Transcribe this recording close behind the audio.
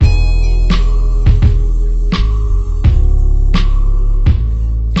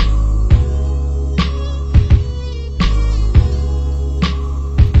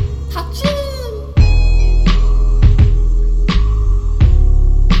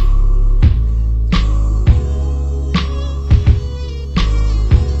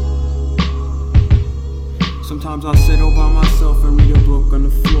Sometimes I'll sit all by myself and read a book on the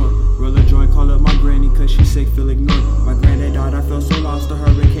floor. Roll a joint, call up my granny cause she's sick, feel ignored. My granddad died, I felt so lost, a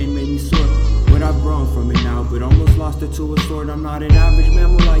hurricane made me sore. But I've grown from it now, but almost lost it to a sword. I'm not an average man,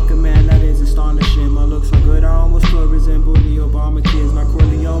 more like a man, that is astonishing. My looks are good, I almost could resemble the Obama kids. Not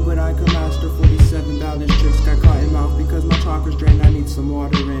Corleone, but I can master 47 balance tricks. Got caught in mouth because my chakras drained, I need some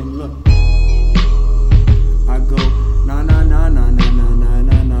water in. Look, I go na na na na na na na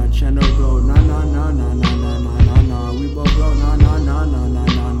na na. Channel go na na na na na na na na na. We both go na na na na na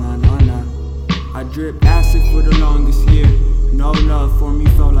na na na na. I drip acid for the longest year. No love for me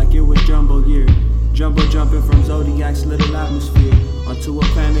felt like it was jumbo year. Jumbo jumping from Zodiac's little atmosphere onto a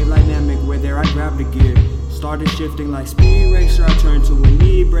planet dynamic where there I grabbed the gear. Started shifting like Speed Racer, I turned to a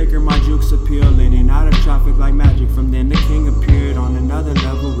knee breaker. My jukes appeal in and out of traffic like magic. From then the king appeared on another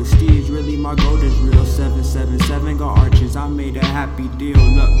level with Steve's. Really my gold is real. 777 got arches, I made a happy deal.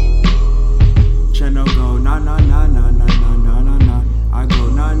 Look, Cheno go na na na na na na na na na. I go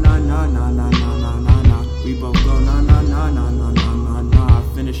na na na na na na na na na. We both go na na na na na na na na. I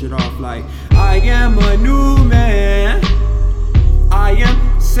finish it off like I am a new man, I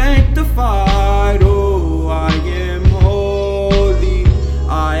am sanctified, oh I am holy,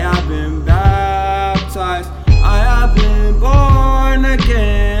 I have been baptized, I have been born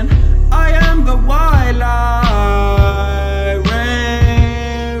again, I am the white light,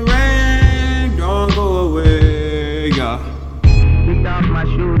 rain, rain, don't go away, yeah. Kicked off my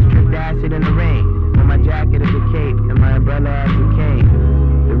shoes, tripped acid in the rain. On my jacket is a cape, and my umbrella as a cane.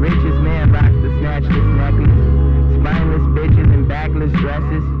 The richest man rocks the snatchless necklace, spineless bitches in backless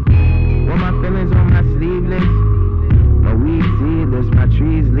dresses. Want my feelings on my sleeveless, my weed seedless, my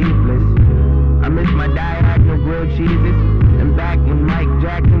trees leafless. I miss my diagonal grilled cheeses, and back when Mike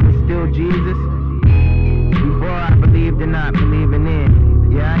Jackson was still Jesus. Before I believed in not believing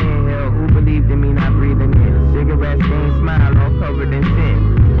in. Yeah, I inhale, who believed in me not breathing in? Cigarette stained smile, all covered in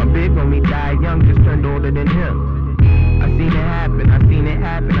sin. My big homie died young, just turned older than him. I seen it happen, I seen it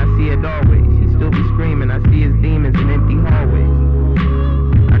happen, I see it always. He still be screaming, I see his demons in empty hallways.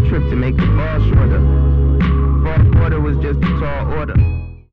 I tripped to make the fall shorter. Fall quarter was just a tall order.